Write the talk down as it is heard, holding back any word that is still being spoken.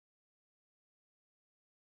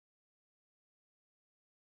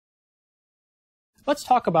Let's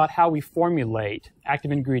talk about how we formulate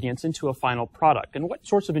active ingredients into a final product and what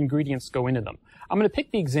sorts of ingredients go into them. I'm going to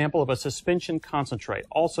pick the example of a suspension concentrate,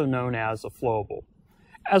 also known as a flowable.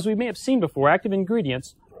 As we may have seen before, active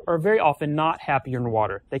ingredients are very often not happy in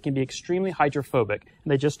water. They can be extremely hydrophobic,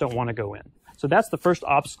 and they just don't want to go in. So that's the first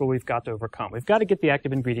obstacle we've got to overcome. We've got to get the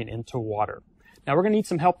active ingredient into water. Now we're going to need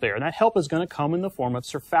some help there, and that help is going to come in the form of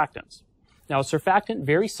surfactants. Now a surfactant,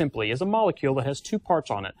 very simply, is a molecule that has two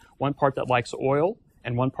parts on it. One part that likes oil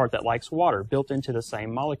and one part that likes water built into the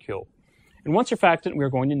same molecule. And one surfactant we're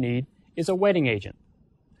going to need is a wetting agent.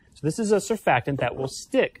 So this is a surfactant that will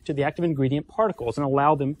stick to the active ingredient particles and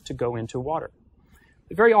allow them to go into water.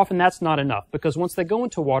 But very often that's not enough, because once they go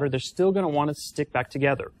into water, they're still going to want to stick back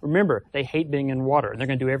together. Remember, they hate being in water, and they're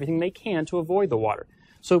going to do everything they can to avoid the water.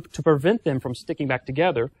 So to prevent them from sticking back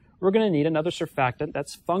together, we're going to need another surfactant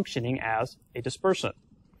that's functioning as a dispersant.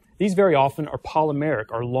 These very often are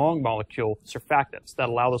polymeric or long molecule surfactants that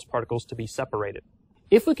allow those particles to be separated.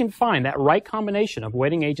 If we can find that right combination of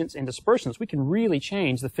wetting agents and dispersants, we can really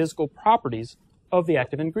change the physical properties of the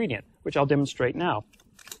active ingredient, which I'll demonstrate now.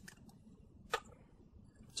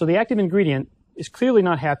 So the active ingredient is clearly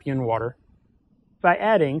not happy in water. By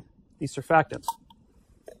adding these surfactants,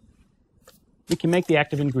 we can make the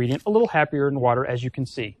active ingredient a little happier in water, as you can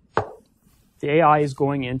see. The AI is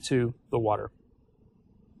going into the water.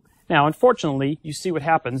 Now, unfortunately, you see what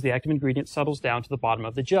happens. The active ingredient settles down to the bottom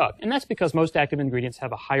of the jug. And that's because most active ingredients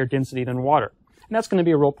have a higher density than water. And that's going to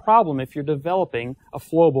be a real problem if you're developing a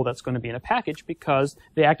flowable that's going to be in a package, because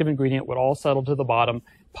the active ingredient would all settle to the bottom,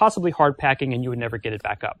 possibly hard packing, and you would never get it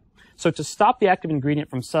back up. So to stop the active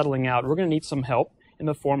ingredient from settling out, we're going to need some help in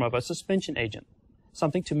the form of a suspension agent,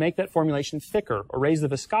 something to make that formulation thicker or raise the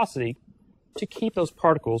viscosity to keep those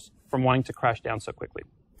particles from wanting to crash down so quickly.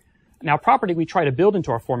 Now, a property we try to build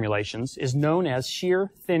into our formulations is known as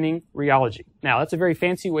shear thinning rheology. Now, that's a very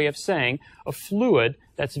fancy way of saying a fluid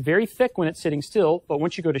that's very thick when it's sitting still, but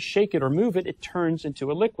once you go to shake it or move it, it turns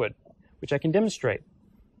into a liquid, which I can demonstrate.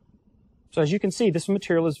 So as you can see, this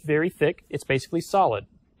material is very thick. It's basically solid.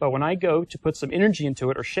 But when I go to put some energy into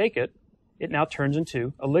it or shake it, it now turns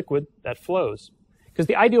into a liquid that flows. Because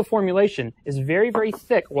the ideal formulation is very, very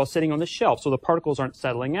thick while sitting on the shelf, so the particles aren't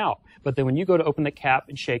settling out. But then when you go to open the cap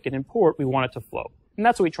and shake it and pour it, we want it to flow. And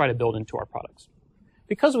that's what we try to build into our products.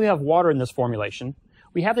 Because we have water in this formulation,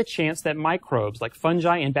 we have the chance that microbes like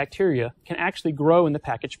fungi and bacteria can actually grow in the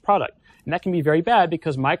packaged product. And that can be very bad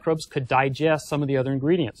because microbes could digest some of the other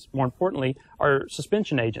ingredients. More importantly, our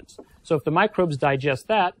suspension agents. So if the microbes digest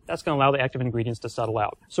that, that's going to allow the active ingredients to settle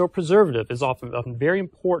out. So a preservative is often very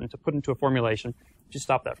important to put into a formulation to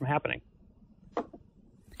stop that from happening.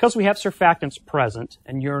 Because we have surfactants present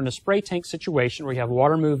and you're in a spray tank situation where you have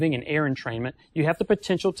water moving and air entrainment, you have the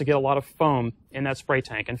potential to get a lot of foam in that spray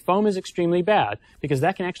tank. And foam is extremely bad because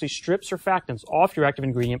that can actually strip surfactants off your active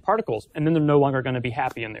ingredient particles, and then they're no longer going to be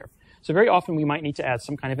happy in there. So very often we might need to add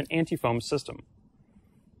some kind of an anti-foam system.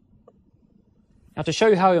 Now, to show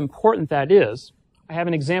you how important that is, I have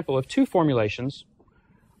an example of two formulations,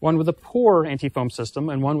 one with a poor anti-foam system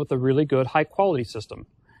and one with a really good high-quality system.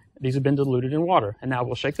 These have been diluted in water, and now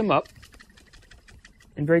we'll shake them up.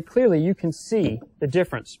 And very clearly you can see the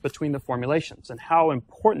difference between the formulations and how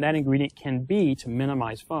important that ingredient can be to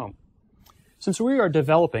minimize foam. Since we are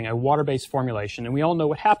developing a water-based formulation, and we all know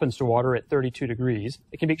what happens to water at 32 degrees,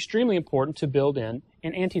 it can be extremely important to build in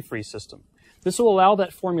an antifreeze system. This will allow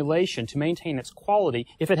that formulation to maintain its quality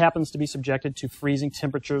if it happens to be subjected to freezing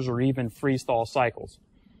temperatures or even freeze-thaw cycles.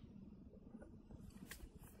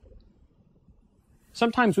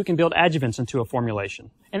 Sometimes we can build adjuvants into a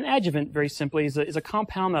formulation. An adjuvant, very simply, is a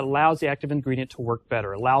compound that allows the active ingredient to work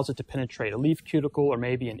better, allows it to penetrate a leaf cuticle or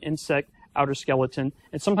maybe an insect outer skeleton,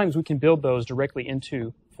 and sometimes we can build those directly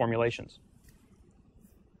into formulations.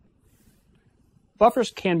 Buffers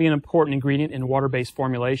can be an important ingredient in water-based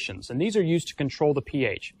formulations, and these are used to control the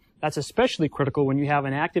pH. That's especially critical when you have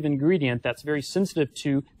an active ingredient that's very sensitive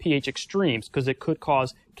to pH extremes, because it could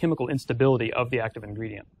cause chemical instability of the active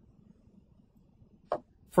ingredient.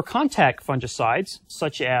 For contact fungicides,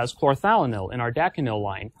 such as chlorothalonil in our daconil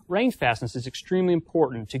line, rain fastness is extremely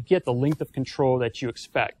important to get the length of control that you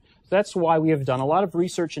expect. That's why we have done a lot of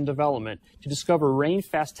research and development to discover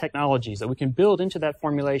rain-fast technologies that we can build into that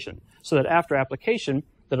formulation so that after application,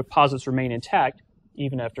 the deposits remain intact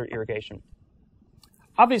even after irrigation.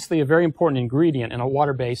 Obviously, a very important ingredient in a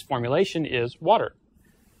water-based formulation is water.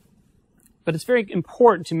 But it's very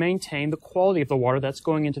important to maintain the quality of the water that's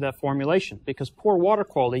going into that formulation, because poor water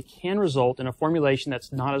quality can result in a formulation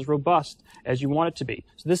that's not as robust as you want it to be.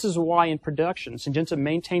 So this is why in production, Syngenta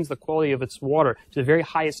maintains the quality of its water to the very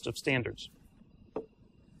highest of standards.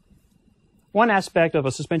 One aspect of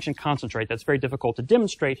a suspension concentrate that's very difficult to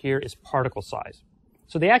demonstrate here is particle size.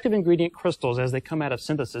 So the active ingredient crystals, as they come out of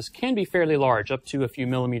synthesis, can be fairly large, up to a few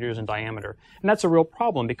millimeters in diameter. And that's a real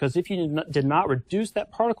problem because if you did not reduce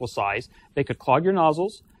that particle size, they could clog your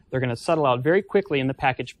nozzles, they're going to settle out very quickly in the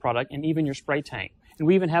packaged product and even your spray tank. And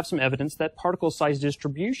we even have some evidence that particle size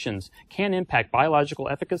distributions can impact biological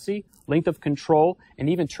efficacy, length of control, and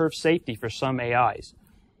even turf safety for some AIs.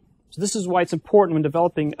 So this is why it's important when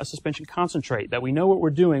developing a suspension concentrate that we know what we're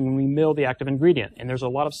doing when we mill the active ingredient. And there's a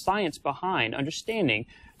lot of science behind understanding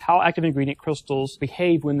how active ingredient crystals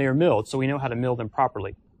behave when they're milled, so we know how to mill them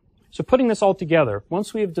properly. So putting this all together,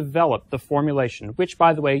 once we have developed the formulation, which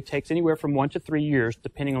by the way takes anywhere from 1 to 3 years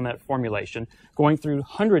depending on that formulation, going through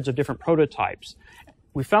hundreds of different prototypes,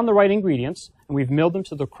 we found the right ingredients and we've milled them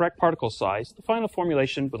to the correct particle size, the final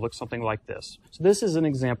formulation would look something like this. So this is an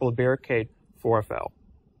example of Barricade 4FL.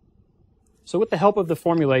 So with the help of the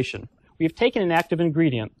formulation, we have taken an active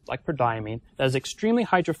ingredient, like prodiamine, that is extremely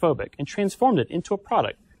hydrophobic and transformed it into a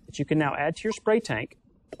product that you can now add to your spray tank,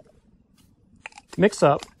 mix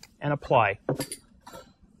up, and apply.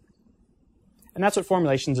 And that's what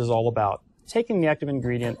formulations is all about. Taking the active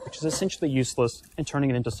ingredient, which is essentially useless, and turning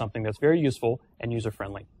it into something that's very useful and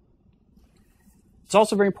user-friendly. It's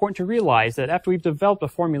also very important to realize that after we've developed a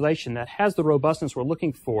formulation that has the robustness we're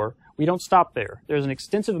looking for, we don't stop there. There's an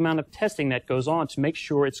extensive amount of testing that goes on to make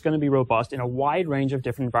sure it's going to be robust in a wide range of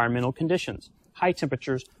different environmental conditions. High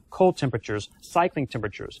temperatures, cold temperatures, cycling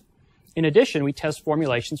temperatures. In addition, we test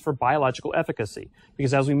formulations for biological efficacy,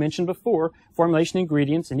 because as we mentioned before, formulation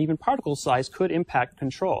ingredients and even particle size could impact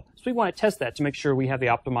control. So we want to test that to make sure we have the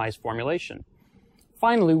optimized formulation.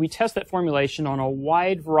 Finally, we test that formulation on a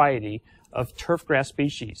wide variety of turf grass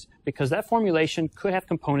species, because that formulation could have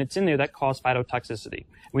components in there that cause phytotoxicity.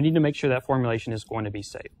 We need to make sure that formulation is going to be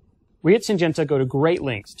safe. We at Syngenta go to great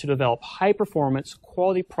lengths to develop high-performance,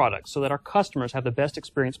 quality products so that our customers have the best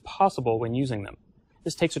experience possible when using them.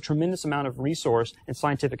 This takes a tremendous amount of resource and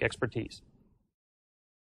scientific expertise.